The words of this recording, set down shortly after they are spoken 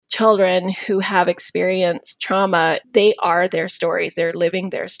children who have experienced trauma, they are their stories. They're living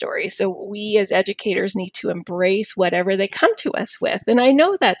their stories. So we as educators need to embrace whatever they come to us with. And I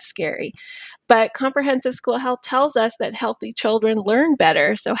know that's scary, but comprehensive school health tells us that healthy children learn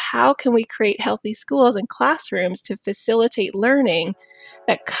better. So how can we create healthy schools and classrooms to facilitate learning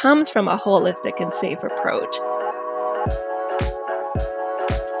that comes from a holistic and safe approach?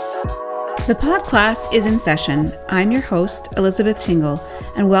 The pod class is in session. I'm your host, Elizabeth Tingle,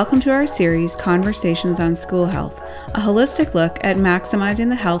 and welcome to our series, Conversations on School Health, a holistic look at maximizing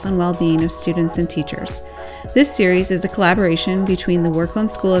the health and well-being of students and teachers. This series is a collaboration between the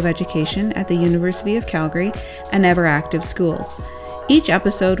Workland School of Education at the University of Calgary and EverActive Schools. Each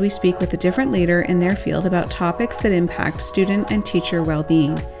episode, we speak with a different leader in their field about topics that impact student and teacher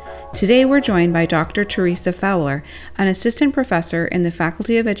well-being. Today, we're joined by Dr. Teresa Fowler, an assistant professor in the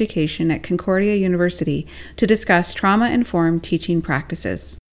Faculty of Education at Concordia University, to discuss trauma-informed teaching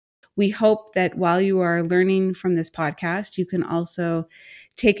practices. We hope that while you are learning from this podcast, you can also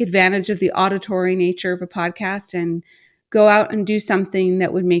take advantage of the auditory nature of a podcast and go out and do something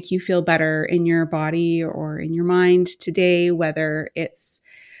that would make you feel better in your body or in your mind today, whether it's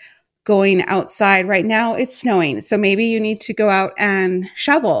going outside. Right now it's snowing, so maybe you need to go out and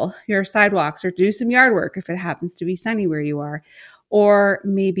shovel your sidewalks or do some yard work if it happens to be sunny where you are. Or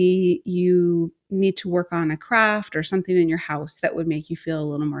maybe you need to work on a craft or something in your house that would make you feel a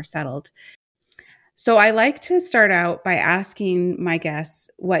little more settled. So I like to start out by asking my guests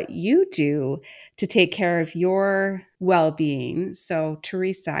what you do to take care of your well-being. So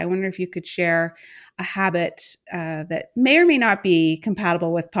Teresa, I wonder if you could share a habit that may or may not be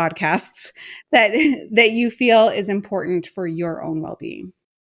compatible with podcasts that you feel is important for your own well-being.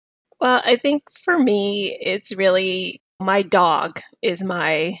 Well, I think for me, it's really my dog is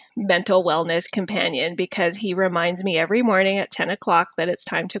my mental wellness companion because he reminds me every morning at 10 o'clock that it's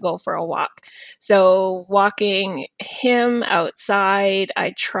time to go for a walk. So walking him outside,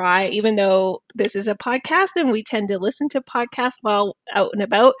 I try, even though this is a podcast and we tend to listen to podcasts while out and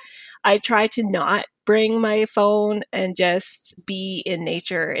about, I try to not bring my phone and just be in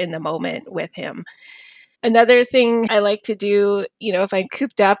nature in the moment with him. Another thing I like to do, if I'm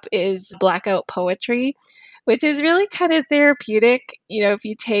cooped up, is blackout poetry, which is really kind of therapeutic. If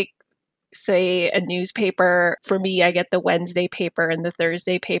you take, say, a newspaper, for me, I get the Wednesday paper and the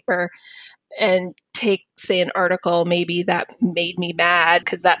Thursday paper, and take, say, an article maybe that made me mad,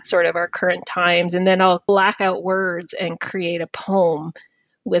 because that's sort of our current times, and then I'll black out words and create a poem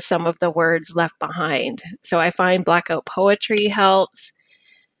with some of the words left behind. So I find blackout poetry helps.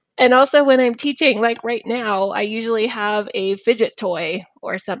 And also when I'm teaching, like right now, I usually have a fidget toy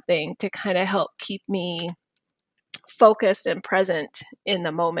or something to kind of help keep me focused and present in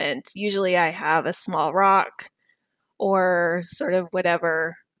the moment. Usually I have a small rock or sort of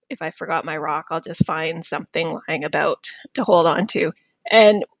whatever. If I forgot my rock, I'll just find something lying about to hold on to.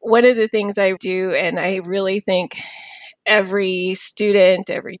 And one of the things I do, and I really think every student,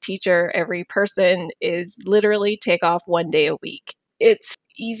 every teacher, every person, is literally take off one day a week. It's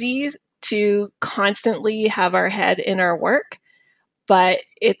easy to constantly have our head in our work, but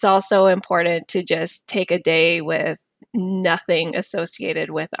it's also important to just take a day with nothing associated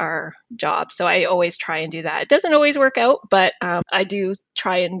with our job. So I always try and do that. It doesn't always work out, but I do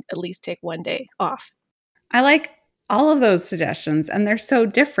try and at least take one day off. I like all of those suggestions, and they're so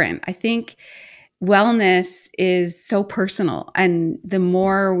different. I think wellness is so personal, and the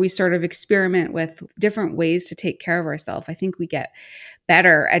more we sort of experiment with different ways to take care of ourselves, I think we get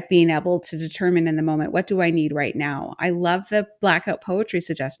better at being able to determine in the moment, what do I need right now? I love the blackout poetry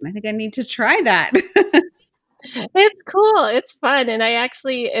suggestion. I think I need to try that. It's cool. It's fun. And I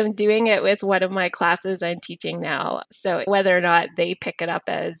actually am doing it with one of my classes I'm teaching now. So whether or not they pick it up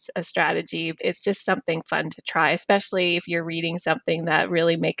as a strategy, it's just something fun to try, especially if you're reading something that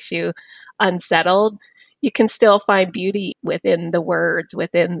really makes you unsettled. You can still find beauty within the words,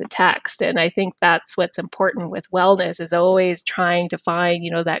 within the text. And I think that's what's important with wellness, is always trying to find,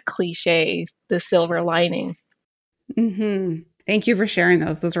 that cliche, the silver lining. Mm-hmm. Thank you for sharing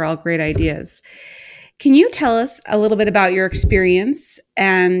those. Those are all great ideas. Can you tell us a little bit about your experience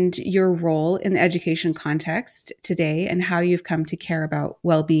and your role in the education context today and how you've come to care about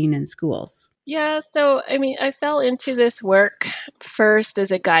well-being in schools? Yeah, so I fell into this work first as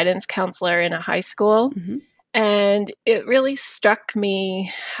a guidance counselor in a high school, Mm-hmm. and it really struck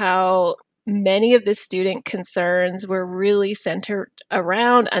me how many of the student concerns were really centered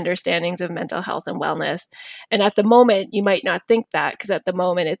around understandings of mental health and wellness. And at the moment, you might not think that, because at the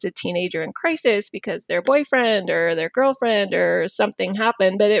moment it's a teenager in crisis because their boyfriend or their girlfriend or something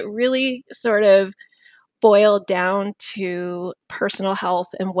happened, but it really sort of boiled down to personal health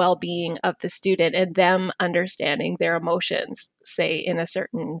and well-being of the student and them understanding their emotions, say in a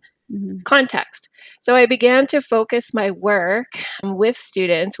certain Mm-hmm. context. So I began to focus my work with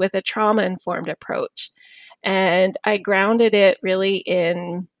students with a trauma-informed approach. And I grounded it really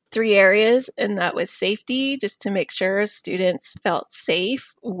in three areas, and that was safety, just to make sure students felt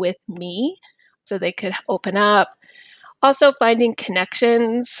safe with me so they could open up. Also, finding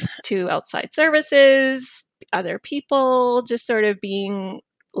connections to outside services, other people, just sort of being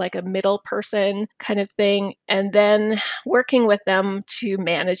like a middle person kind of thing. And then working with them to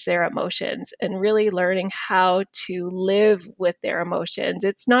manage their emotions and really learning how to live with their emotions.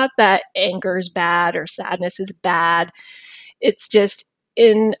 It's not that anger is bad or sadness is bad. It's just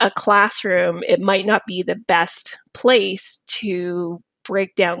in a classroom, it might not be the best place to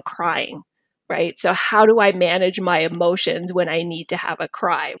break down crying, right? So, how do I manage my emotions when I need to have a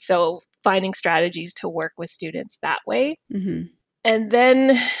cry? So, finding strategies to work with students that way. Mm-hmm. And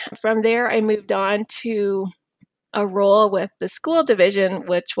then from there, I moved on to a role with the school division,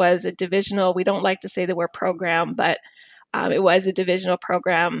 which was a divisional, we don't like to say the word program, but it was a divisional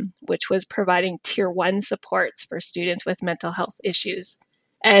program which was providing tier one supports for students with mental health issues.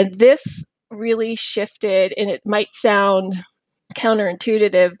 And this really shifted, and it might sound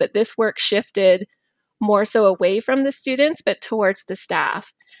counterintuitive, but this work shifted more so away from the students, but towards the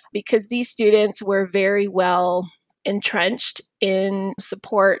staff, because these students were very well entrenched in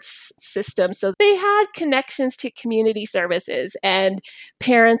supports systems. So they had connections to community services, and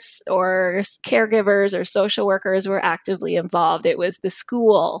parents or caregivers or social workers were actively involved. It was the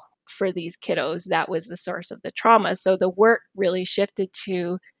school for these kiddos that was the source of the trauma. So the work really shifted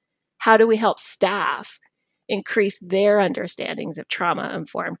to how do we help staff increase their understandings of trauma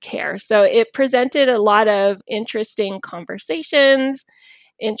informed care? So it presented a lot of interesting conversations,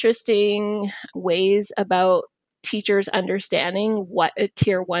 interesting ways about teachers understanding what a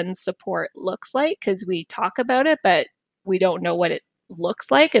tier one support looks like, because we talk about it, but we don't know what it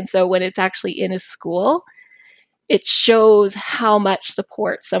looks like. And so when it's actually in a school, it shows how much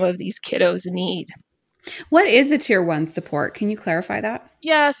support some of these kiddos need. What is a tier one support? Can you clarify that?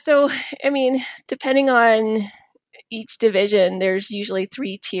 Yeah, so I mean, depending on each division, there's usually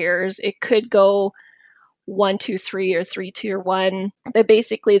three tiers. It could go 1, 2, 3, or 3, tier 1. But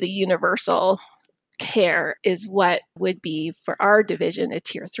basically, the universal care is what would be for our division a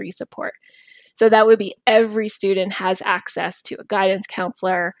tier 3 support. So that would be every student has access to a guidance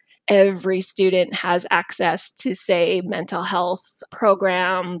counselor. Every student has access to, say, mental health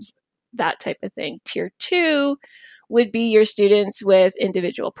programs, that type of thing. Tier 2 would be your students with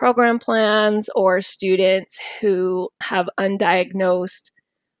individual program plans or students who have undiagnosed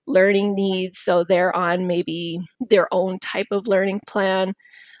learning needs. So they're on maybe their own type of learning plan.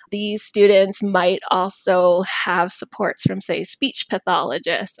 These students might also have supports from, say, speech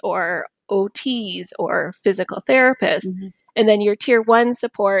pathologists or OTs or physical therapists. Mm-hmm. And then your tier 1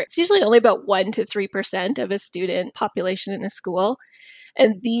 support, it's usually only about 1 to 3% of a student population in a school.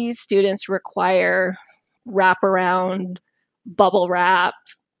 And these students require wraparound, bubble wrap,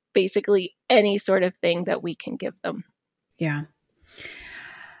 basically any sort of thing that we can give them. Yeah.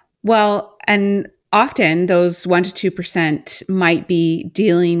 Well, and often those 1 to 2% might be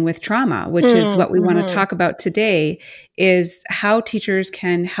dealing with trauma, which is what we want to Mm-hmm. talk about today, is how teachers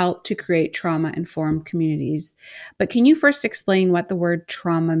can help to create trauma-informed communities. But can you first explain what the word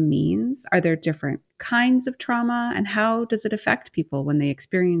trauma means? Are there different kinds of trauma, and how does it affect people when they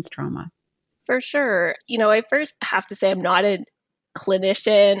experience trauma? For sure. I first have to say I'm not a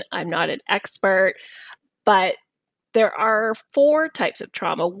clinician, I'm not an expert, but there are four types of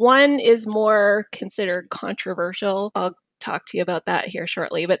trauma. One is more considered controversial. I'll talk to you about that here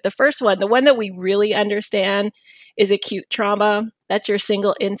shortly. But the first one, the one that we really understand, is acute trauma. That's your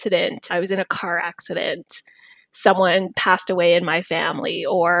single incident. I was in a car accident. Someone passed away in my family,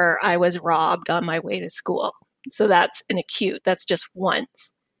 or I was robbed on my way to school. So that's an acute, that's just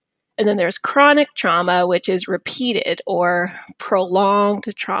once. And then there's chronic trauma, which is repeated or prolonged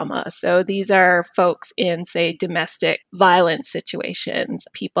trauma. So these are folks in, say, domestic violence situations,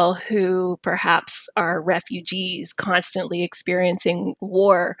 people who perhaps are refugees constantly experiencing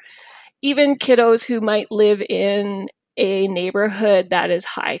war, even kiddos who might live in a neighborhood that is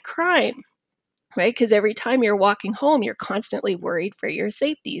high crime, right? Because every time you're walking home, you're constantly worried for your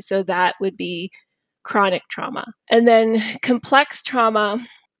safety. So that would be chronic trauma. And then complex trauma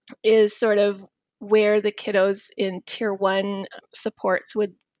is sort of where the kiddos in tier 1 supports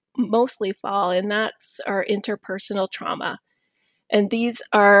would mostly fall, and that's our interpersonal trauma. And these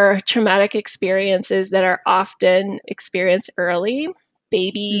are traumatic experiences that are often experienced early, Mm.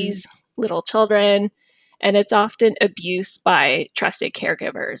 babies, little children, And it's often abuse by trusted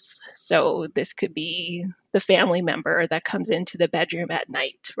caregivers. So this could be the family member that comes into the bedroom at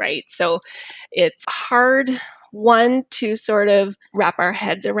night, right? So it's hard one to sort of wrap our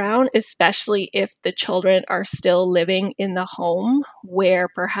heads around, especially if the children are still living in the home where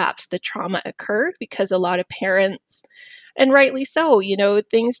perhaps the trauma occurred, because a lot of parents, and rightly so,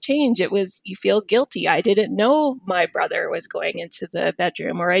 things change. You feel guilty. I didn't know my brother was going into the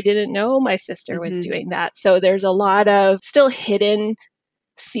bedroom, or I didn't know my sister was doing that. So there's a lot of still hidden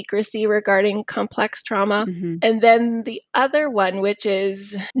secrecy regarding complex trauma. And then the other one, which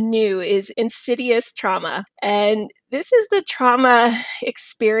is new, is insidious trauma. And this is the trauma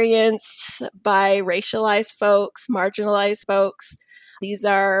experienced by racialized folks, marginalized folks. These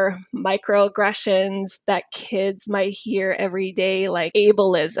are microaggressions that kids might hear every day, like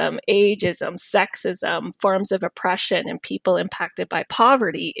ableism, ageism, sexism, forms of oppression, and people impacted by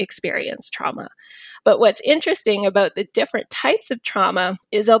poverty experience trauma. But what's interesting about the different types of trauma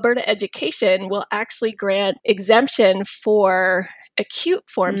is Alberta Education will actually grant exemption for acute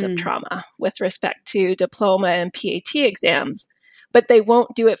forms of trauma with respect to diploma and PAT exams, but they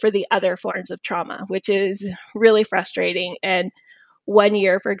won't do it for the other forms of trauma, which is really frustrating. And one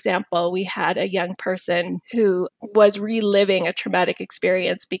year, for example, we had a young person who was reliving a traumatic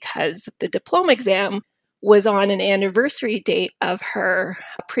experience because the diploma exam was on an anniversary date of her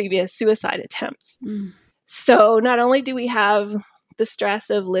previous suicide attempts. So not only do we have the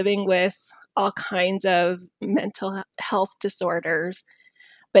stress of living with all kinds of mental health disorders,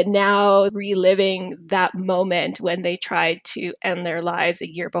 but now reliving that moment when they tried to end their lives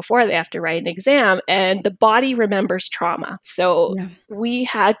a year before they have to write an exam, and the body remembers trauma. So we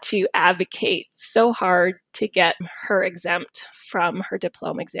had to advocate so hard to get her exempt from her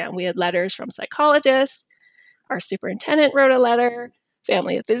diploma exam. We had letters from psychologists, our superintendent wrote a letter,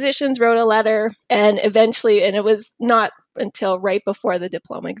 family physicians wrote a letter, and eventually, and it was not until right before the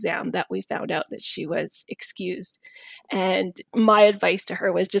diploma exam that we found out that she was excused. And my advice to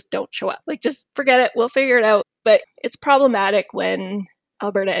her was just don't show up. Like, just forget it. We'll figure it out. But it's problematic when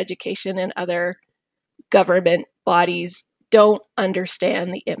Alberta Education and other government bodies don't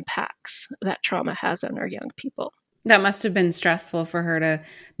understand the impacts that trauma has on our young people. That must have been stressful for her to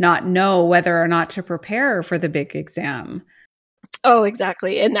not know whether or not to prepare for the big exam. Oh,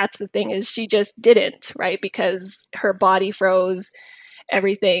 exactly. And that's the thing, is she just didn't, right? Because her body froze,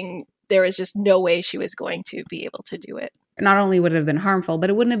 everything. There was just no way she was going to be able to do it. Not only would it have been harmful,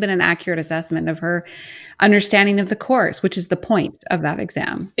 but it wouldn't have been an accurate assessment of her understanding of the course, which is the point of that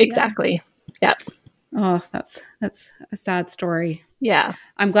exam. Exactly. Yeah. Oh, that's a sad story. Yeah.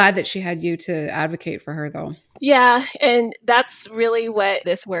 I'm glad that she had you to advocate for her, though. Yeah, and that's really what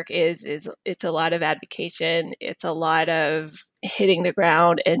this work is it's a lot of advocation. It's a lot of hitting the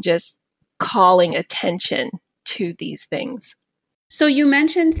ground and just calling attention to these things. So you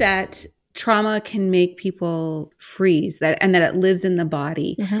mentioned that trauma can make people freeze, and that it lives in the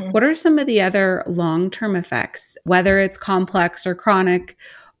body. What are some of the other long-term effects, whether it's complex or chronic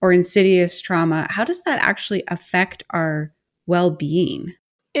or insidious trauma? How does that actually affect our well-being?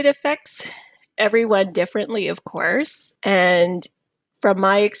 It affects everyone differently, of course. And from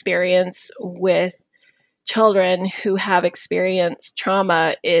my experience with children who have experienced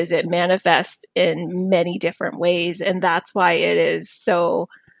trauma, is it manifests in many different ways. And that's why it is so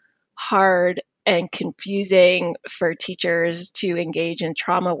hard and confusing for teachers to engage in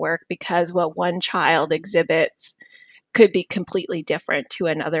trauma work, because what one child exhibits could be completely different to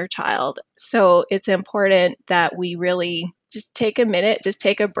another child. So it's important that we really just take a minute, just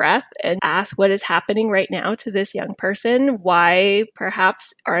take a breath and ask what is happening right now to this young person. Why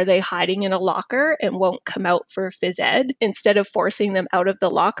perhaps are they hiding in a locker and won't come out for phys ed? Instead of forcing them out of the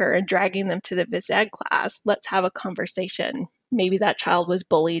locker and dragging them to the phys ed class, let's have a conversation. Maybe that child was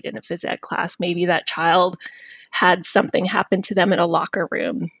bullied in a phys ed class. Maybe that child had something happen to them in a locker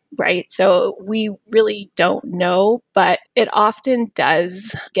room, right? So we really don't know, but it often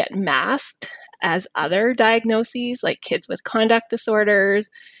does get masked as other diagnoses, like kids with conduct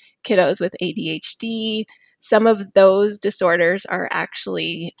disorders, kiddos with ADHD. Some of those disorders are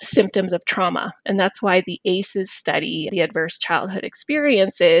actually symptoms of trauma. And that's why the ACEs study, the Adverse Childhood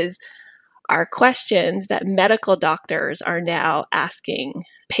Experiences, are questions that medical doctors are now asking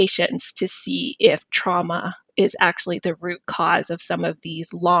patients to see if trauma is actually the root cause of some of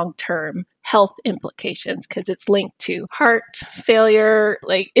these long-term health implications, because it's linked to heart failure.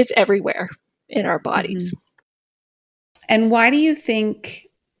 Like, it's everywhere in our bodies. And why do you think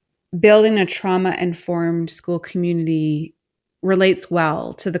building a trauma-informed school community relates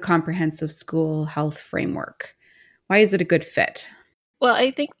well to the comprehensive school health framework? Why is it a good fit? Well,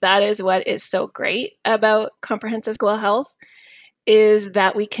 I think that is what is so great about comprehensive school health is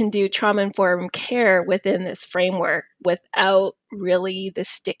that we can do trauma-informed care within this framework without really the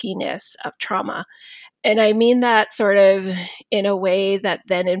stickiness of trauma. And I mean that sort of in a way that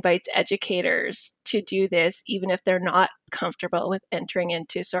then invites educators to do this, even if they're not comfortable with entering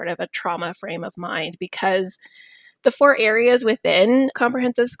into sort of a trauma frame of mind, because the 4 areas within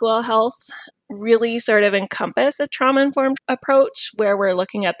comprehensive school health really sort of encompass a trauma-informed approach where we're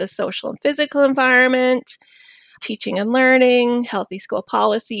looking at the social and physical environment, teaching and learning, healthy school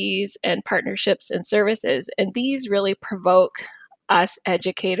policies, and partnerships and services. And these really provoke us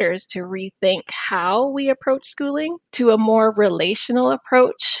educators to rethink how we approach schooling to a more relational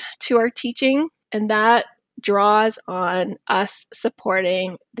approach to our teaching. And that draws on us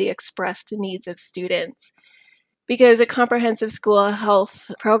supporting the expressed needs of students. Because a comprehensive school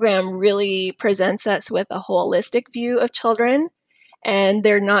health program really presents us with a holistic view of children, and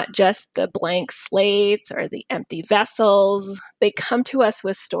they're not just the blank slates or the empty vessels. They come to us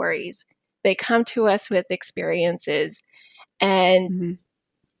with stories. They come to us with experiences. And Mm-hmm.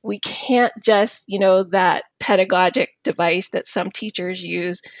 we can't just, that pedagogic device that some teachers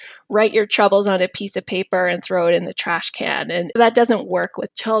use, write your troubles on a piece of paper and throw it in the trash can. And that doesn't work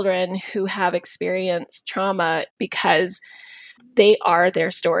with children who have experienced trauma because they are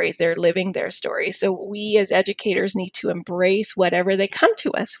their stories. They're living their stories. So we as educators need to embrace whatever they come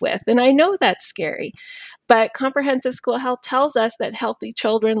to us with. And I know that's scary, but comprehensive school health tells us that healthy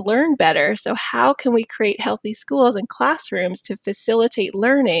children learn better. So how can we create healthy schools and classrooms to facilitate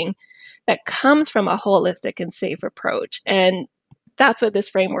learning that comes from a holistic and safe approach? And that's what this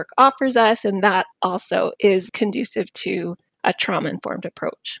framework offers us. And that also is conducive to a trauma-informed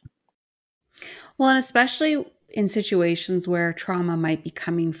approach. Well, and especially in situations where trauma might be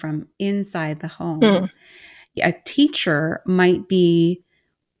coming from inside the home, a teacher might be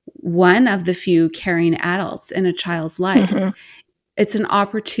one of the few caring adults in a child's life. Mm-hmm. It's an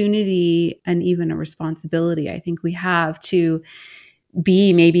opportunity and even a responsibility I think we have to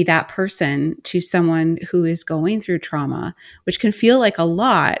be maybe that person to someone who is going through trauma, which can feel like a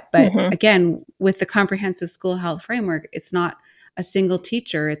lot. But Mm-hmm. again, with the comprehensive school health framework, it's not a single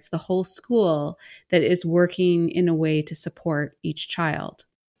teacher, it's the whole school that is working in a way to support each child.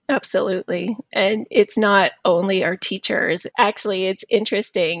 Absolutely. And it's not only our teachers. Actually, it's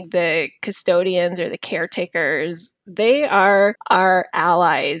interesting. The custodians or the caretakers, they are our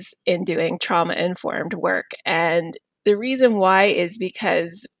allies in doing trauma informed work. And the reason why is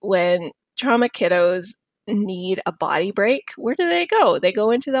because when trauma kiddos need a body break, where do they go? They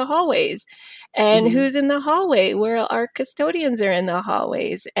go into the hallways. And Mm-hmm. who's in the hallway? Well, our custodians are in the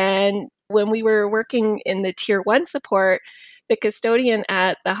hallways. And when we were working in the tier 1 support, the custodian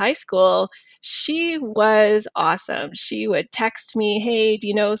at the high school, she was awesome. She would text me, hey, do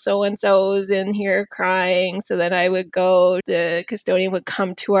you know so-and-so's in here crying? So then I would go, the custodian would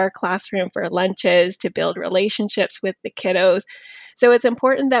come to our classroom for lunches to build relationships with the kiddos. So it's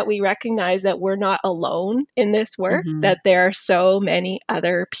important that we recognize that we're not alone in this work, Mm-hmm. that there are so many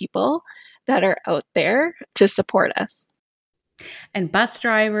other people that are out there to support us. And bus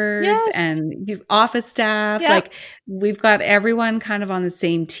drivers Yes. and office staff, Yep. like we've got everyone kind of on the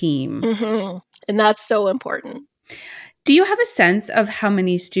same team. Mm-hmm. And that's so important. Do you have a sense of how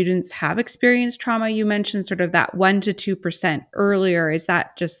many students have experienced trauma? You mentioned sort of that 1% to 2% earlier. Is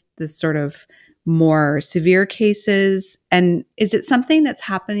that just the sort of more severe cases? And is it something that's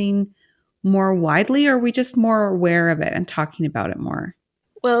happening more widely, or are we just more aware of it and talking about it more?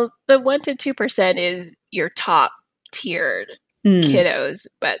 Well, the 1% to 2% is your top tiered Mm. kiddos,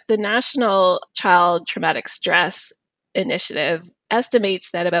 but the National Child Traumatic Stress Initiative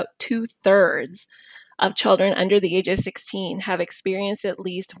estimates that about 2/3 of children under the age of 16 have experienced at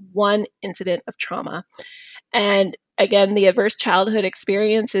least one incident of trauma. And again, the Adverse Childhood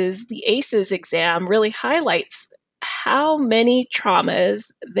Experiences, the ACEs exam really highlights how many traumas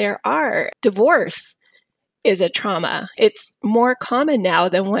there are. Divorce is a trauma. It's more common now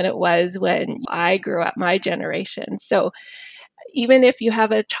than when it was when I grew up, my generation. So even if you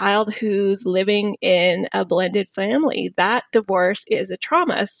have a child who's living in a blended family, that divorce is a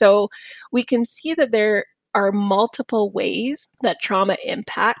trauma. So we can see that there are multiple ways that trauma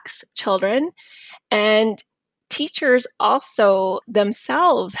impacts children. And teachers also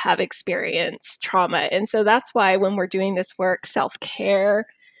themselves have experienced trauma. And so that's why when we're doing this work, self-care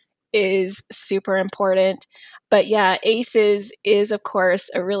is super important. But yeah, ACEs is, of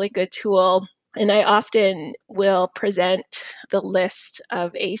course, a really good tool. And I often will present the list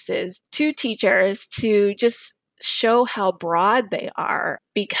of ACEs to teachers to just show how broad they are.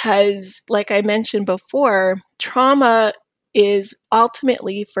 Because, like I mentioned before, trauma is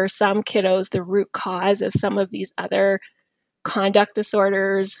ultimately for some kiddos the root cause of some of these other conduct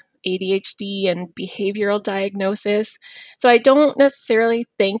disorders, ADHD, and behavioral diagnosis. So I don't necessarily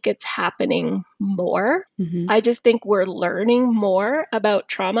think it's happening more. Mm-hmm. I just think we're learning more about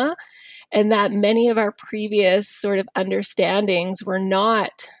trauma, and that many of our previous sort of understandings were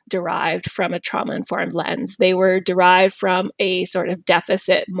not derived from a trauma informed lens. They were derived from a sort of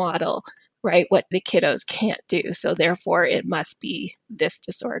deficit model, right? What the kiddos can't do. So therefore, it must be this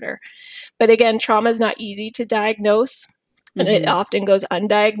disorder. But again, trauma is not easy to diagnose. And it Mm-hmm. often goes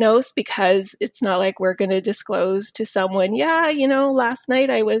undiagnosed because it's not like we're going to disclose to someone, yeah, last night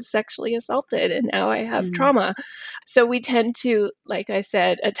I was sexually assaulted and now I have Mm-hmm. trauma. So we tend to, like I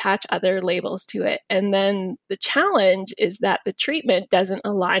said, attach other labels to it. And then the challenge is that the treatment doesn't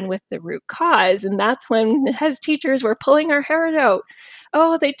align with the root cause. And that's when, as teachers, we're pulling our hair out.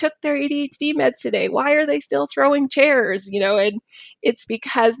 Oh, they took their ADHD meds today. Why are they still throwing chairs? And it's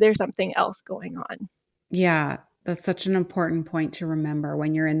because there's something else going on. Yeah, that's such an important point to remember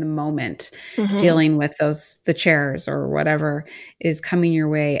when you're in the moment Mm-hmm. dealing with the chairs or whatever is coming your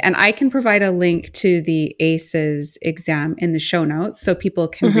way. And I can provide a link to the ACEs exam in the show notes so people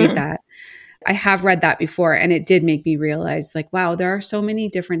can read Mm-hmm. that. I have read that before, and it did make me realize, like, wow, there are so many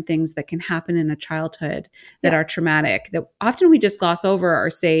different things that can happen in a childhood that Yeah, are traumatic that often we just gloss over or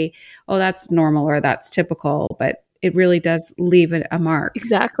say, oh, that's normal or that's typical, but it really does leave a mark.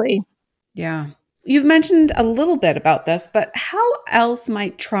 exactly. Yeah. You've mentioned a little bit about this, but how else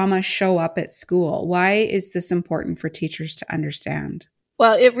might trauma show up at school? Why is this important for teachers to understand?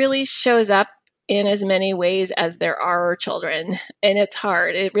 Well, it really shows up in as many ways as there are children. And it's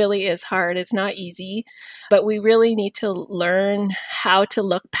hard. It really is hard. It's not easy, but we really need to learn how to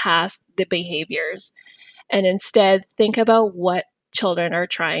look past the behaviors and instead think about what children are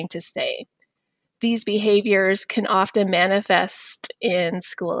trying to say. These behaviors can often manifest in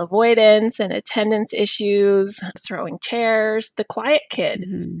school avoidance and attendance issues, throwing chairs, the quiet kid,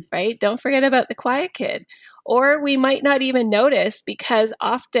 Hmm. right? Don't forget about the quiet kid. Or we might not even notice because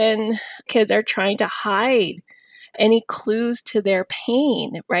often kids are trying to hide any clues to their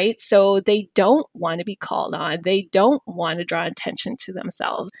pain, right? So they don't want to be called on. They don't want to draw attention to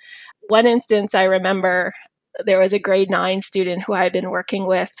themselves. One instance I remember, there was a grade 9 student who I had been working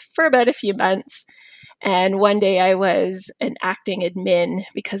with for about a few months. And one day I was an acting admin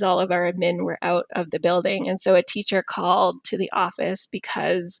because all of our admin were out of the building. And so a teacher called to the office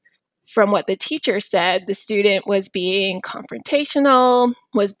because, from what the teacher said, the student was being confrontational,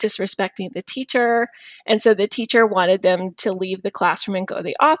 was disrespecting the teacher. And so the teacher wanted them to leave the classroom and go to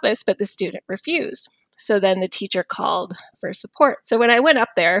the office, but the student refused. So then the teacher called for support. So when I went up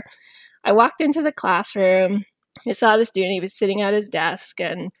there, I walked into the classroom. I saw the student. He was sitting at his desk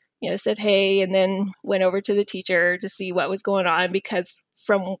and, said, hey, and then went over to the teacher to see what was going on because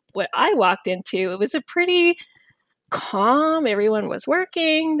from what I walked into, it was a pretty calm. Everyone was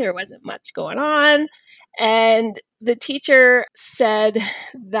working. There wasn't much going on. And the teacher said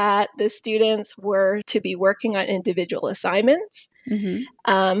that the students were to be working on individual assignments. Hmm.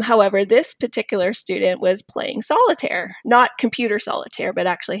 However, this particular student was playing solitaire, not computer solitaire, but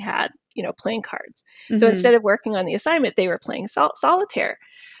actually had, playing cards. So Hmm. instead of working on the assignment, they were playing solitaire.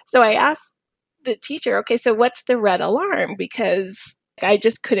 So I asked the teacher, okay, so what's the red alarm? Because I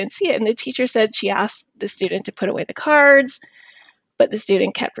just couldn't see it. And the teacher said she asked the student to put away the cards, but the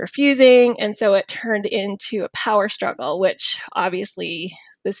student kept refusing. And so it turned into a power struggle, which obviously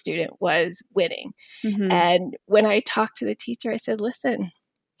the student was winning. Hmm. And when I talked to the teacher, I said, listen,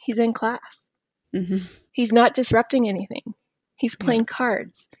 he's in class. Hmm. He's not disrupting anything. He's Yeah. playing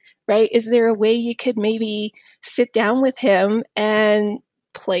cards, right? Is there a way you could maybe sit down with him and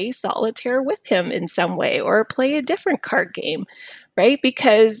play solitaire with him in some way or play a different card game, right?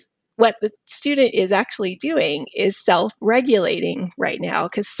 Because what the student is actually doing is self regulating right now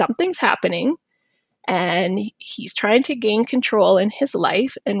because something's happening and he's trying to gain control in his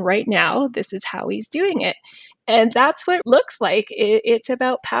life. And right now, this is how he's doing it. And that's what it looks like. It's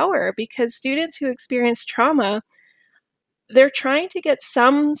about power because students who experience trauma, they're trying to get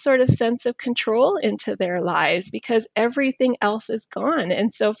some sort of sense of control into their lives because everything else is gone.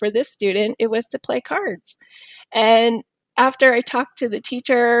 And so for this student, it was to play cards. And after I talked to the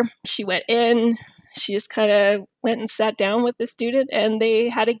teacher, she went in, she just kind of went and sat down with the student and they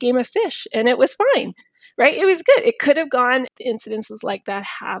had a game of fish and it was fine, right? It was good. It could have gone, incidences like that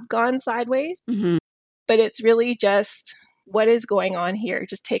have gone sideways, Hmm. but it's really just what is going on here.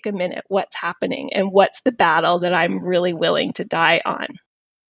 Just take a minute. What's happening and what's the battle that I'm really willing to die on?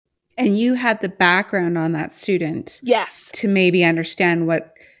 And you had the background on that student Yes. to maybe understand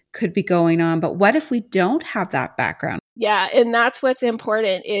what could be going on. But what if we don't have that background? Yeah, and that's what's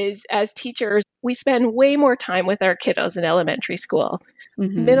important is as teachers, we spend way more time with our kiddos in elementary school.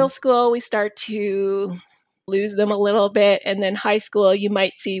 Middle Mm-hmm. school, we start to lose them a little bit. And then high school, you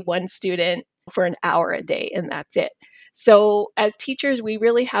might see one student for an hour a day, and that's it. So, as teachers, we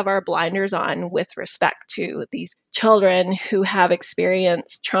really have our blinders on with respect to these children who have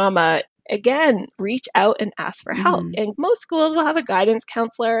experienced trauma. Again, reach out and ask for help. Mm-hmm. And most schools will have a guidance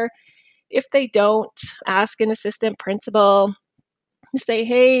counselor. If they don't, ask an assistant principal, say,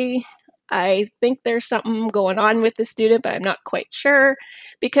 hey, I think there's something going on with the student, but I'm not quite sure.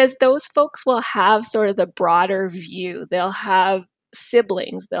 Because those folks will have sort of the broader view. They'll have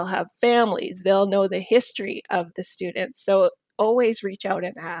siblings, they'll have families, they'll know the history of the students. So always reach out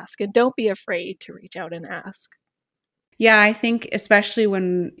and ask, and don't be afraid to reach out and ask. Yeah, I think especially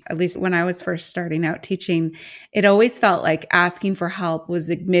when, at least when I was first starting out teaching, it always felt like asking for help was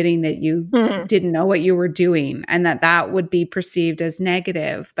admitting that you Mm-hmm. didn't know what you were doing and that that would be perceived as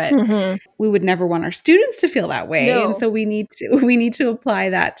negative. But Mm-hmm. we would never want our students to feel that way. And No. so we need to apply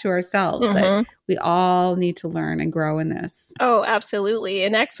that to ourselves, that Mm-hmm. we all need to learn and grow in this. Oh, absolutely.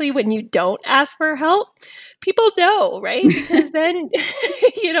 And actually, when you don't ask for help, people know, right? Because then,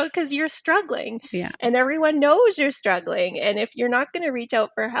 because you're struggling Yeah. and everyone knows you're struggling. And if you're not going to reach out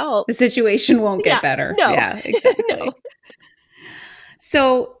for help, The situation won't yeah, get better. no, Yeah, no. exactly.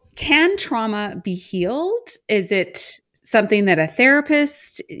 So, can trauma be healed? Is it something that a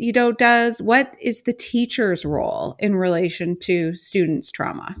therapist, does? What is the teacher's role in relation to students'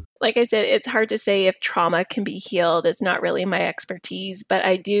 trauma? Like I said, it's hard to say if trauma can be healed. It's not really my expertise, but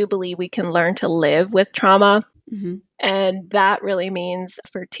I do believe we can learn to live with trauma. Mm-hmm. And that really means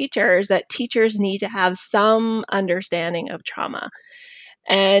for teachers that teachers need to have some understanding of trauma.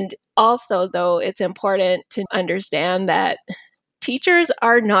 And also, though, it's important to understand that teachers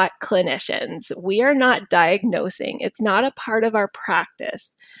are not clinicians. We are not diagnosing, it's not a part of our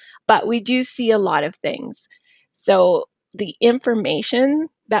practice, but we do see a lot of things. So, the information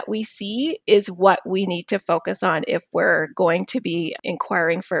that we see is what we need to focus on if we're going to be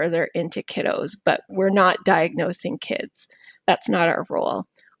inquiring further into kiddos, but we're not diagnosing kids. That's not our role.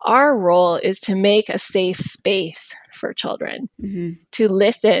 Our role is to make a safe space for children, Mm-hmm. to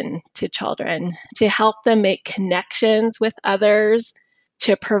listen to children, to help them make connections with others,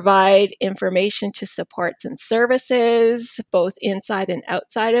 to provide information to supports and services, both inside and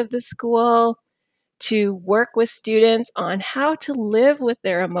outside of the school, to work with students on how to live with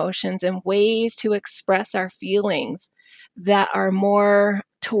their emotions and ways to express our feelings that are more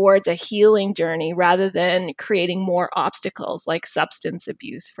towards a healing journey rather than creating more obstacles like substance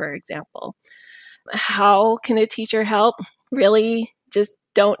abuse, for example. How can a teacher help? Really, just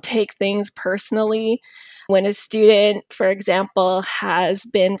don't take things personally. When a student, for example, has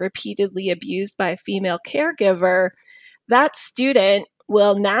been repeatedly abused by a female caregiver, that student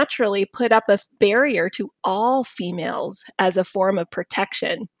will naturally put up a barrier to all females as a form of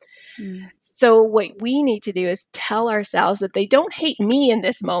protection. Mm-hmm. So, what we need to do is tell ourselves that they don't hate me in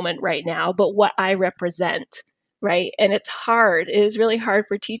this moment right now, but what I represent, right? And it's hard. It is really hard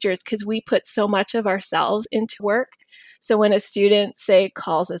for teachers because we put so much of ourselves into work. So, when a student, say,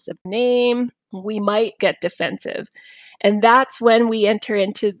 calls us a name, we might get defensive. And that's when we enter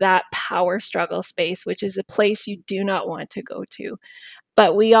into that power struggle space, which is a place you do not want to go to.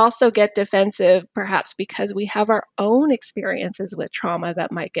 But we also get defensive, perhaps because we have our own experiences with trauma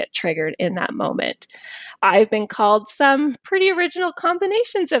that might get triggered in that moment. I've been called some pretty original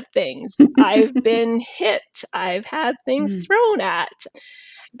combinations of things. I've been hit. I've had things Mm-hmm. thrown at.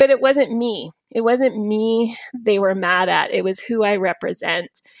 But it wasn't me. It wasn't me they were mad at. It was who I represent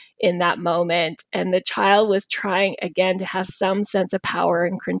in that moment. And the child was trying again to have some sense of power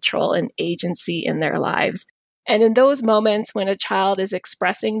and control and agency in their lives. And in those moments when a child is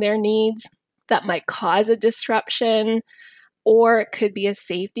expressing their needs, that might cause a disruption, or it could be a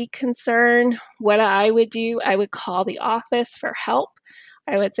safety concern. What I would do, I would call the office for help.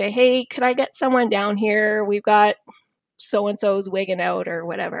 I would say, hey, could I get someone down here? We've got so and so's wigging out or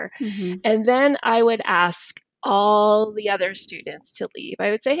whatever. Mm-hmm. And then I would ask all the other students to leave.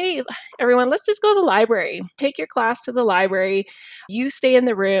 I would say, hey, everyone, let's just go to the library. Take your class to the library. You stay in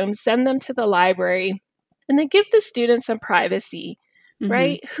the room, send them to the library, and then give the students some privacy, Mm-hmm.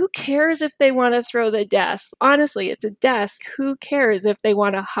 right? Who cares if they want to throw the desk? Honestly, it's a desk. Who cares if they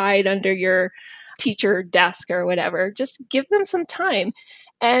want to hide under your teacher desk or whatever? Just give them some time.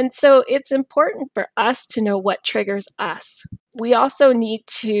 And so it's important for us to know what triggers us. We also need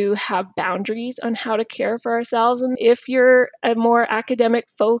to have boundaries on how to care for ourselves. And if you're a more academic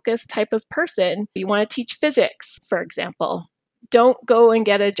focused type of person, you want to teach physics, for example, don't go and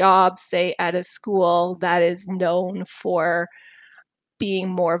get a job, say, at a school that is known for being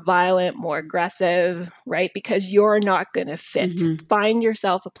more violent, more aggressive, right? Because you're not going to fit. Mm-hmm. Find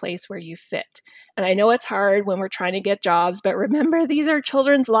yourself a place where you fit. And I know it's hard when we're trying to get jobs, but remember, these are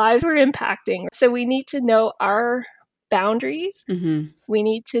children's lives we're impacting. So we need to know our boundaries. Mm-hmm. We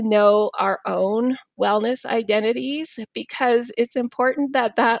need to know our own wellness identities, because it's important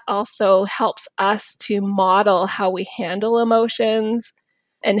that that also helps us to model how we handle emotions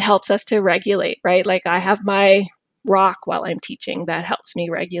and helps us to regulate, right? Like I have my rock while I'm teaching that helps me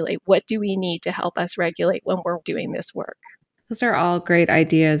regulate. What do we need to help us regulate when we're doing this work? Those are all great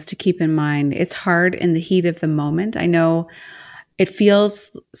ideas to keep in mind. It's hard in the heat of the moment. I know it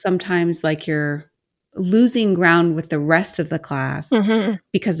feels sometimes like you're losing ground with the rest of the class Mm-hmm.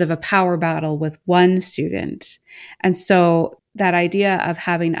 because of a power battle with one student. And so that idea of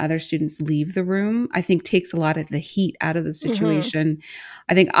having other students leave the room, I think takes a lot of the heat out of the Mm-hmm. situation.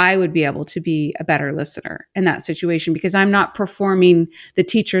 I think I would be able to be a better listener in that situation because I'm not performing the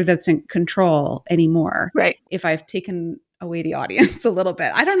teacher that's in control anymore. Right. If I've taken away the audience a little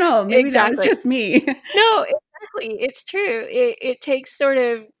bit, I don't know, maybe that was Exactly. just me. No, exactly. It's true. It takes sort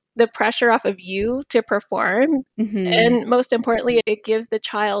of the pressure off of you to perform. Hmm. And most importantly, it gives the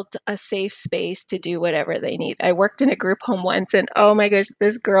child a safe space to do whatever they need. I worked in a group home once, and oh my gosh,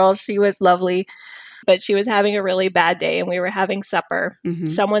 this girl, she was lovely, but she was having a really bad day, and we were having supper. Hmm.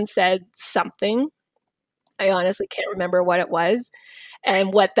 Someone said something. I honestly can't remember what it was.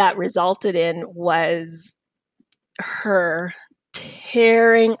 And what that resulted in was her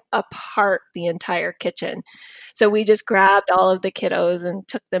tearing apart the entire kitchen. So we just grabbed all of the kiddos and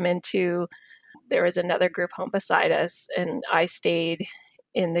took them into, there was another group home beside us, and I stayed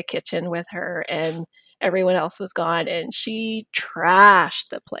in the kitchen with her, and everyone else was gone, and she trashed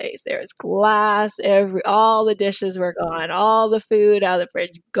the place. There was glass, all the dishes were gone, all the food out of the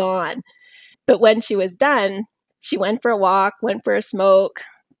fridge gone. But when she was done, she went for a walk, went for a smoke,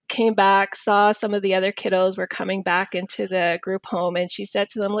 came back, saw some of the other kiddos were coming back into the group home, and she said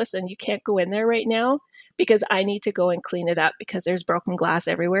to them, listen, you can't go in there right now because I need to go and clean it up because there's broken glass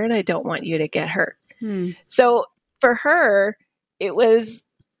everywhere and I don't want you to get hurt. Hmm. So for her, it was,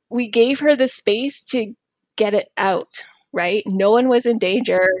 we gave her the space to get it out, right? No one was in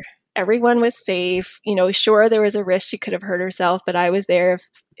danger. Everyone was safe. You know, sure, there was a risk she could have hurt herself, but I was there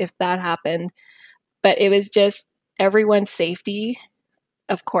if that happened. But it was just everyone's safety,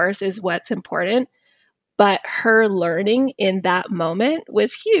 of course, is what's important. But her learning in that moment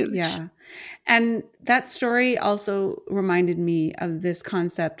was huge. Yeah. And that story also reminded me of this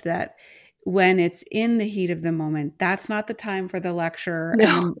concept that when it's in the heat of the moment, that's not the time for the lecture and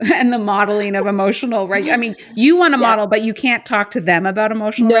No, the and the modeling of emotional, right? I mean, you want to yeah, model, but you can't talk to them about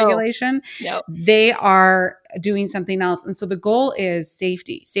emotional no, regulation. no, They are doing something else. And so the goal is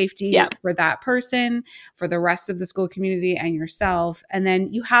safety, yeah, safety for that person, for the rest of the school community and yourself. And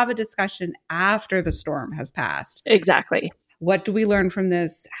then you have a discussion after the storm has passed. exactly, What do we learn from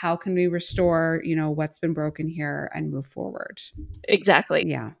this? How can we restore, what's been broken here and move forward? exactly.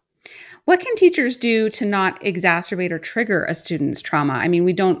 Yeah. What can teachers do to not exacerbate or trigger a student's trauma? I mean,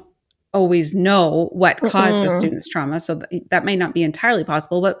 we don't always know what caused a Mm-mm. student's trauma, so that may not be entirely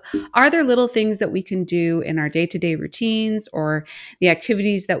possible, but are there little things that we can do in our day-to-day routines or the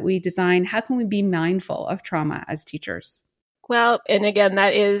activities that we design? How can we be mindful of trauma as teachers? Well, and again,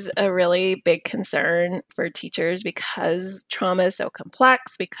 that is a really big concern for teachers because trauma is so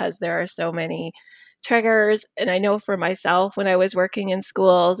complex, because there are so many triggers. And I know for myself, when I was working in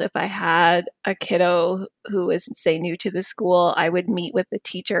schools, if I had a kiddo who was, say, new to the school, I would meet with the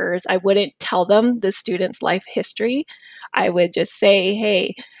teachers. I wouldn't tell them the student's life history. I would just say,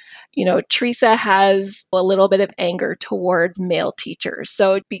 hey, Teresa has a little bit of anger towards male teachers.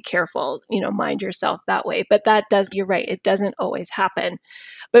 So be careful, mind yourself that way. But you're right, it doesn't always happen.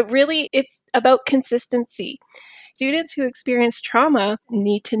 But really, it's about consistency. Students who experience trauma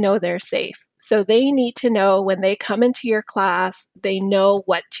need to know they're safe. So they need to know when they come into your class, they know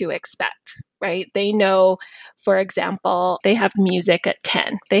what to expect, right? They know, for example, they have music at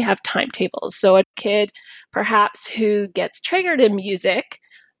 10, they have timetables. So a kid perhaps who gets triggered in music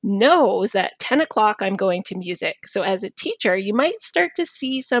knows that 10 o'clock I'm going to music. So as a teacher, you might start to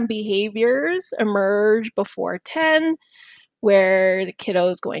see some behaviors emerge before 10 where the kiddo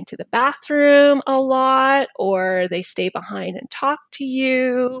is going to the bathroom a lot, or they stay behind and talk to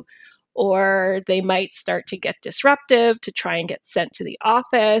you, or they might start to get disruptive to try and get sent to the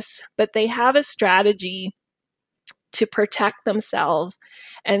office. But they have a strategy to protect themselves.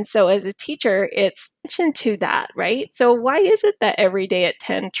 And so as a teacher, it's attention to that, right? So why is it that every day at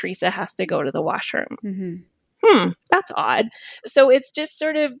 10, Teresa has to go to the washroom? Mm-hmm. That's odd. So it's just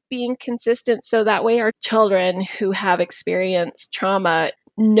sort of being consistent so that way our children who have experienced trauma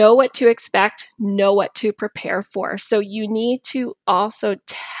know what to expect, know what to prepare for. So you need to also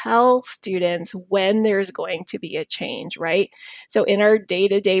tell students when there's going to be a change, right? So in our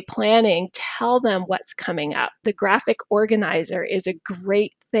day-to-day planning, tell them what's coming up. The graphic organizer is a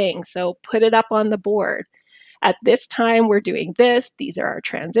great thing. So put it up on the board. At this time, we're doing this. These are our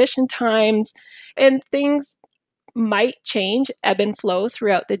transition times, and things might change, ebb and flow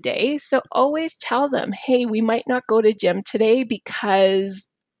throughout the day. So always tell them, hey, we might not go to gym today because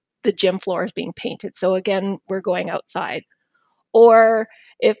the gym floor is being painted. So again, we're going outside. Or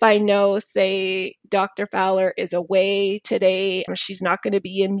if I know, say, Dr. Fowler is away today, she's not going to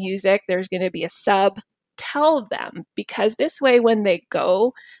be in music, there's going to be a sub, tell them, because this way, when they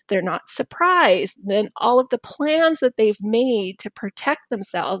go, they're not surprised. Then all of the plans that they've made to protect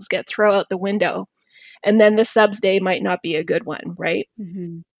themselves get thrown out the window. And then the subs day might not be a good one, right?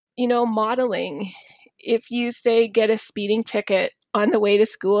 Mm-hmm. Modeling. If you say get a speeding ticket on the way to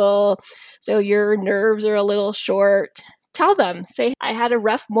school, so your nerves are a little short, tell them, say, I had a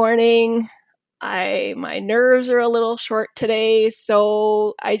rough morning. My nerves are a little short today,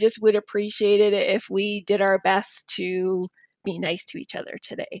 so I just would appreciate it if we did our best to be nice to each other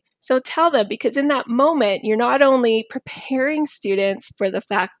today. So tell them, because in that moment, you're not only preparing students for the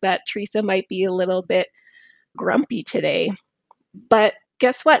fact that Teresa might be a little bit grumpy today, but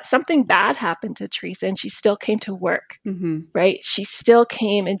guess what? Something bad happened to Teresa and she still came to work, Mm-hmm. right? She still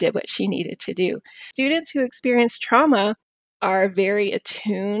came and did what she needed to do. Students who experience trauma are very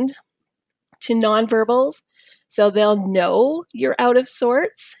attuned to nonverbals. So they'll know you're out of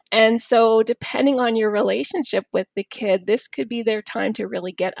sorts. And so, depending on your relationship with the kid, this could be their time to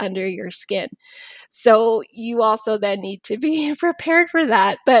really get under your skin. So, you also then need to be prepared for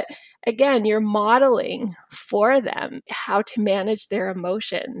that. But again, you're modeling for them how to manage their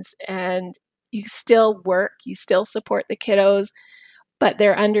emotions. And you still work, you still support the kiddos, but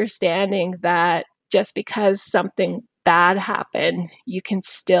they're understanding that just because something bad happened, you can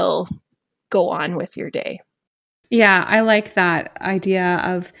still go on with your day. Yeah, I like that idea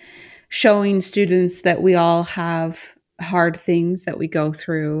of showing students that we all have hard things that we go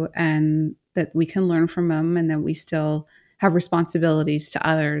through and that we can learn from them and that we still have responsibilities to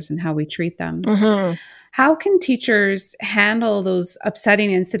others and how we treat them. Mm-hmm. How can teachers handle those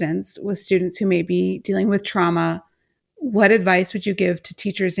upsetting incidents with students who may be dealing with trauma? What advice would you give to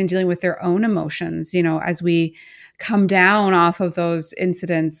teachers in dealing with their own emotions? As we come down off of those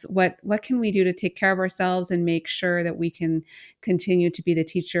incidents, what can we do to take care of ourselves and make sure that we can continue to be the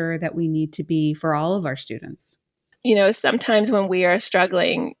teacher that we need to be for all of our students? Sometimes when we are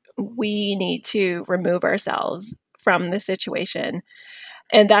struggling, we need to remove ourselves from the situation.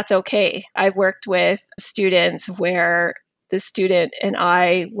 And that's okay. I've worked with students where the student and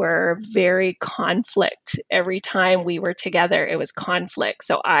I were very conflict. Every time we were together, it was conflict.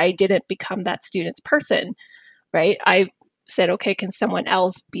 So I didn't become that student's person, right? I said, okay, can someone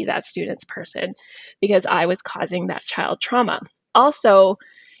else be that student's person? Because I was causing that child trauma. Also,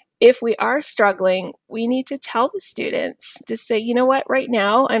 if we are struggling, we need to tell the students to say, you know what, right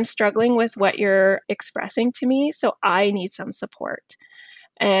now I'm struggling with what you're expressing to me, so I need some support.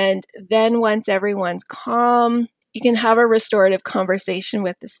 And then once everyone's calm, you can have a restorative conversation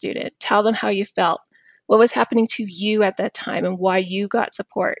with the student. Tell them how you felt, what was happening to you at that time, and why you got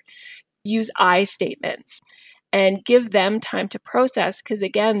support. Use I statements and give them time to process, because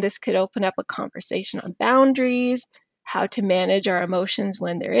again, this could open up a conversation on boundaries, how to manage our emotions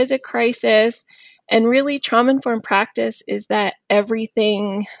when there is a crisis. And really, trauma informed practice is that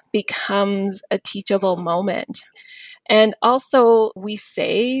everything becomes a teachable moment. And also, we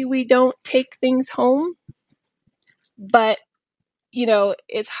say we don't take things home, but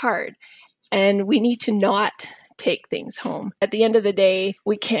it's hard and we need to not take things home. At the end of the day,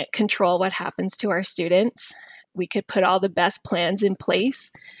 we can't control what happens to our students. We could put all the best plans in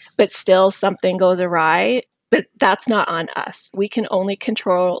place, but still something goes awry. But that's not on us. We can only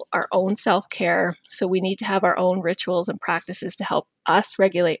control our own self-care. So we need to have our own rituals and practices to help us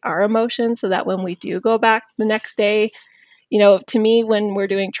regulate our emotions so that when we do go back the next day, to me, when we're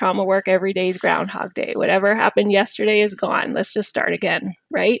doing trauma work, every day is Groundhog Day. Whatever happened yesterday is gone. Let's just start again,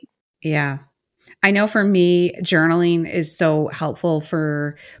 right? Yeah. I know for me, journaling is so helpful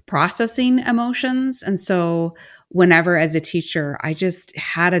for processing emotions. And so, whenever as a teacher, I just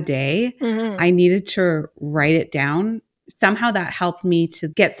had a day, Mm-hmm. I needed to write it down. Somehow that helped me to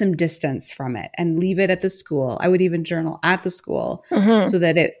get some distance from it and leave it at the school. I would even journal at the school Mm-hmm. so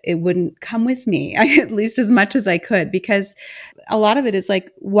that it wouldn't come with me, at least as much as I could, because a lot of it is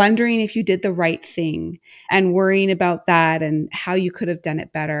like wondering if you did the right thing and worrying about that and how you could have done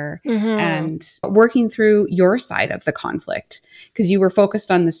it better and working through your side of the conflict because you were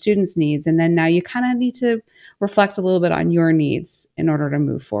focused on the students' needs. And then now you kind of need to reflect a little bit on your needs in order to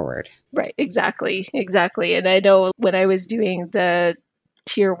move forward. Right. Exactly. Exactly. And I know when I was doing the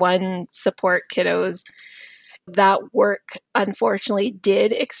tier 1 support kiddos, that work unfortunately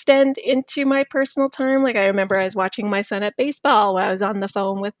did extend into my personal time. Like I remember I was watching my son at baseball while I was on the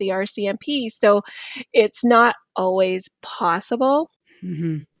phone with the RCMP. So it's not always possible.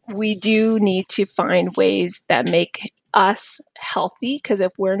 We do need to find ways that make us healthy, because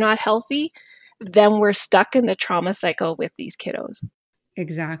if we're not healthy, then we're stuck in the trauma cycle with these kiddos.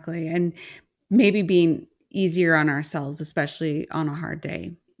 Exactly. And maybe being easier on ourselves, especially on a hard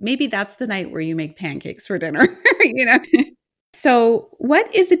day. Maybe that's the night where you make pancakes for dinner, you know? So,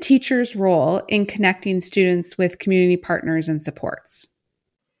 what is a teacher's role in connecting students with community partners and supports?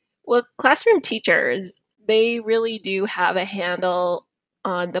 Well, classroom teachers, they really do have a handle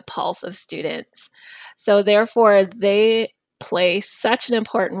on the pulse of students. So, therefore, they play such an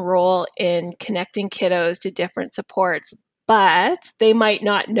important role in connecting kiddos to different supports, but they might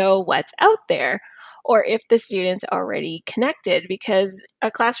not know what's out there or if the student's already connected, because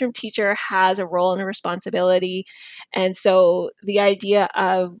a classroom teacher has a role and a responsibility. And so the idea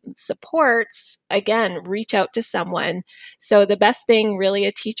of supports, again, reach out to someone. So the best thing really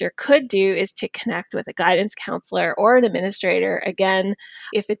a teacher could do is to connect with a guidance counselor or an administrator. Again,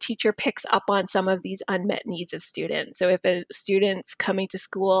 if a teacher picks up on some of these unmet needs of students. So if a student's coming to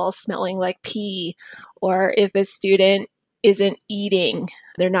school smelling like pee, or if a student isn't eating,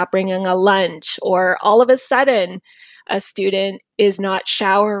 they're not bringing a lunch, or all of a sudden a student is not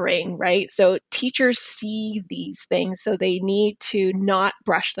showering, right? So teachers see these things, so they need to not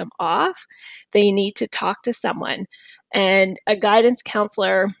brush them off. They need to talk to someone. And a guidance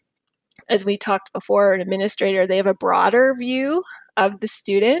counselor, as we talked before, an administrator, they have a broader view of the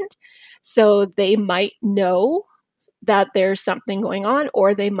student. So they might know that there's something going on,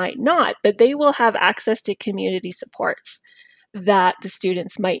 or they might not, but they will have access to community supports that the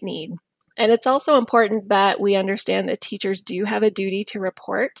students might need. And it's also important that we understand that teachers do have a duty to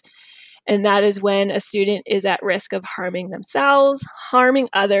report. And that is when a student is at risk of harming themselves, harming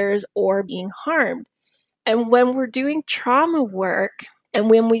others, or being harmed. And when we're doing trauma work and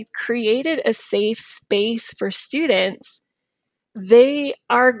when we've created a safe space for students, they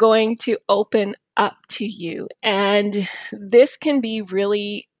are going to open up to you. And this can be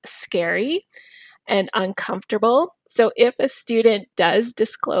really scary and uncomfortable. So, if a student does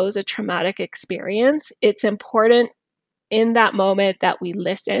disclose a traumatic experience, it's important in that moment that we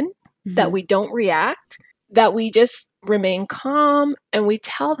listen, that we don't react, that we just remain calm and we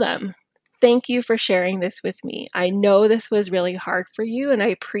tell them, "Thank you for sharing this with me. I know this was really hard for you, and I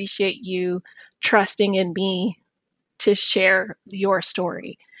appreciate you trusting in me to share your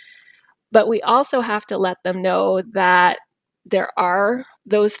story." But we also have to let them know that there are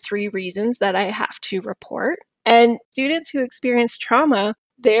those 3 reasons that I have to report. And students who experience trauma,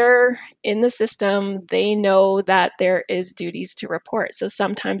 they're in the system, they know that there is duties to report. So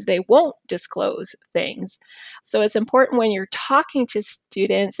sometimes they won't disclose things. So it's important when you're talking to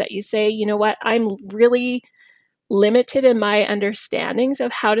students that you say, you know what, I'm really limited in my understandings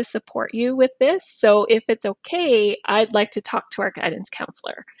of how to support you with this. So if it's okay, I'd like to talk to our guidance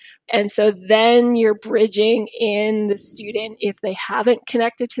counselor. And so then you're bridging in the student. If they haven't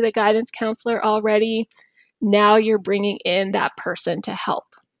connected to the guidance counselor already, now you're bringing in that person to help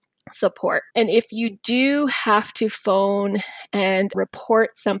support. And if you do have to phone and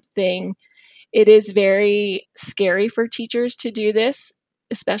report something, it is very scary for teachers to do this,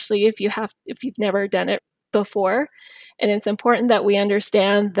 especially if you've never done it before. And it's important that we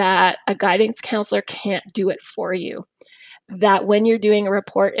understand that a guidance counselor can't do it for you. That when you're doing a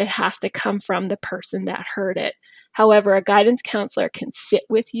report, it has to come from the person that heard it. However, a guidance counselor can sit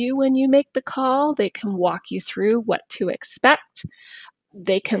with you when you make the call. They can walk you through what to expect.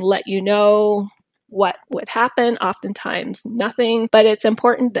 They can let you know what would happen, oftentimes nothing. But it's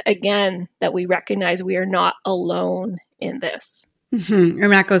important, that, again, that we recognize we are not alone in this.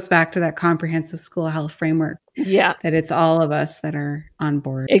 And that goes back to that comprehensive school health framework. Yeah, That it's all of us that are on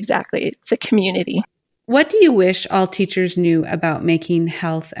board. exactly. It's a community. What do you wish all teachers knew about making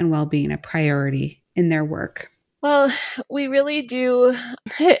health and well-being a priority in their work? Well, we really do,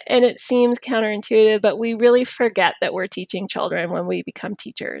 and it seems counterintuitive, but we really forget that we're teaching children when we become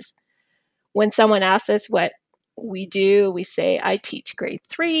teachers. When someone asks us what we do, we say, I teach grade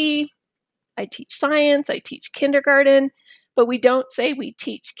 3, I teach science, I teach kindergarten, but we don't say we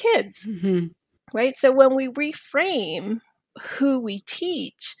teach kids, right? So when we reframe who we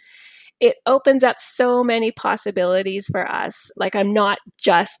teach, it opens up so many possibilities for us. Like, I'm not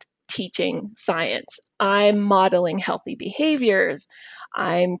just teaching science, I'm modeling healthy behaviors,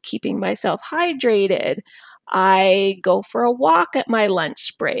 I'm keeping myself hydrated, I go for a walk at my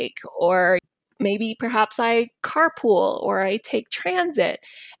lunch break, or maybe perhaps I carpool or I take transit.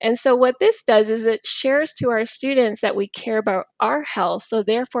 And so, what this does is it shares to our students that we care about our health, so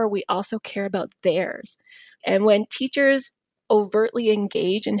therefore, we also care about theirs. And when teachers overtly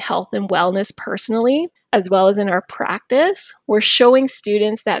engage in health and wellness personally, as well as in our practice, we're showing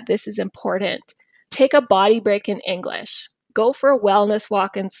students that this is important. Take a body break in English. Go for a wellness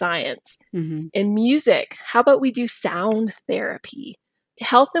walk in science. Mm-hmm. In music, how about we do sound therapy?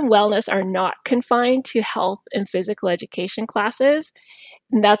 Health and wellness are not confined to health and physical education classes.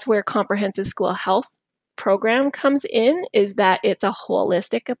 And that's where comprehensive school health program comes in, is that it's a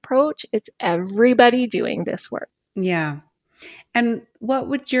holistic approach. It's everybody doing this work. Yeah. And what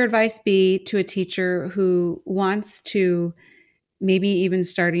would your advice be to a teacher who wants to, maybe even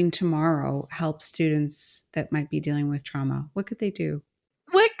starting tomorrow, help students that might be dealing with trauma? What could they do?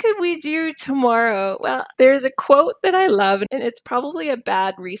 What could we do tomorrow? Well, there's a quote that I love, and it's probably a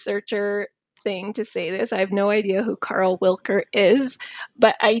bad researcher thing to say this. I have no idea who Carl Wilker is,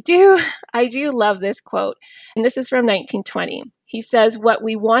 but I do love this quote. And this is from 1920. He says, "What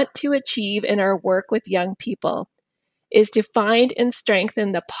we want to achieve in our work with young people is to find and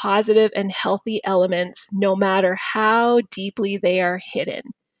strengthen the positive and healthy elements, no matter how deeply they are hidden.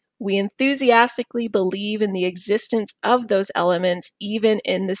 We enthusiastically believe in the existence of those elements, even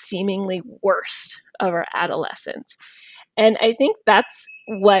in the seemingly worst of our adolescence." And I think that's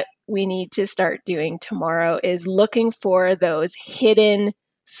what we need to start doing tomorrow, is looking for those hidden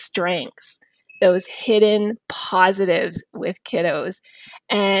strengths, those hidden positives with kiddos.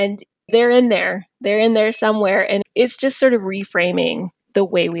 And they're in there. They're in there somewhere. And it's just sort of reframing the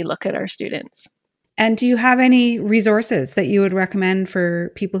way we look at our students. And do you have any resources that you would recommend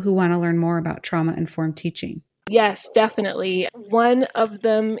for people who want to learn more about trauma-informed teaching? Yes, definitely. One of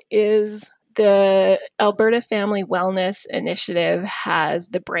them is the Alberta Family Wellness Initiative has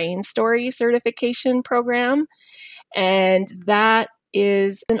the Brain Story certification program. And that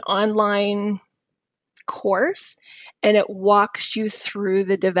is an online course, and it walks you through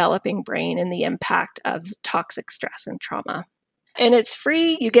the developing brain and the impact of toxic stress and trauma. And it's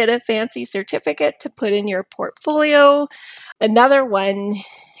free. You get a fancy certificate to put in your portfolio. Another one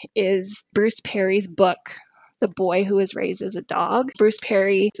is Bruce Perry's book, The Boy Who Was Raised as a Dog. Bruce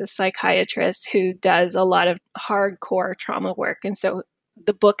Perry is a psychiatrist who does a lot of hardcore trauma work. And so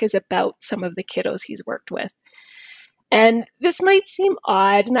the book is about some of the kiddos he's worked with. And this might seem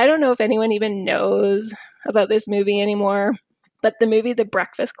odd, and I don't know if anyone even knows about this movie anymore, but the movie The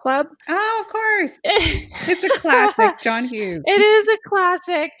Breakfast Club. Oh, of course. It's a classic, John Hughes. It is a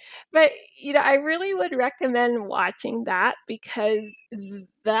classic, but I really would recommend watching that, because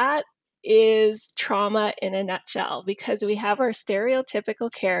that is trauma in a nutshell, because we have our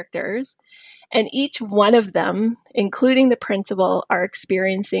stereotypical characters, and each one of them, including the principal, are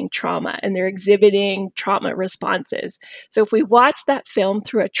experiencing trauma, and they're exhibiting trauma responses. So if we watch that film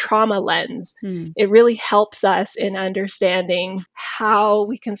through a trauma lens, it really helps us in understanding how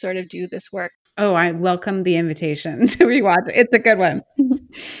we can sort of do this work. Oh, I welcome the invitation to rewatch it. It's a good one.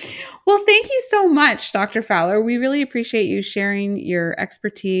 Well, thank you so much, Dr. Fowler. We really appreciate you sharing your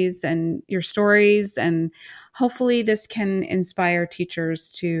expertise and your stories, and hopefully this can inspire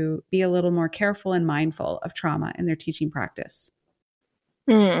teachers to be a little more careful and mindful of trauma in their teaching practice.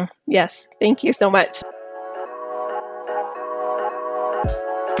 Yes, thank you so much.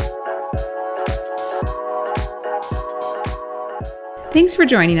 Thanks for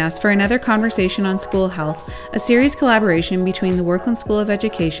joining us for another conversation on school health, a series collaboration between the Workland School of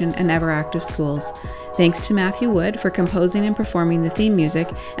Education and Everactive Schools. Thanks to Matthew Wood for composing and performing the theme music,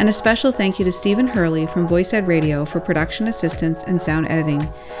 and a special thank you to Stephen Hurley from Voice Ed Radio for production assistance and sound editing.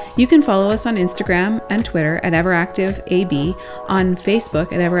 You can follow us on Instagram and Twitter at EveractiveAB, on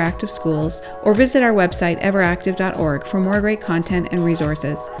Facebook at Everactive Schools, or visit our website everactive.org for more great content and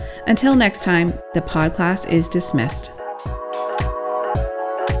resources. Until next time, the podcast is dismissed.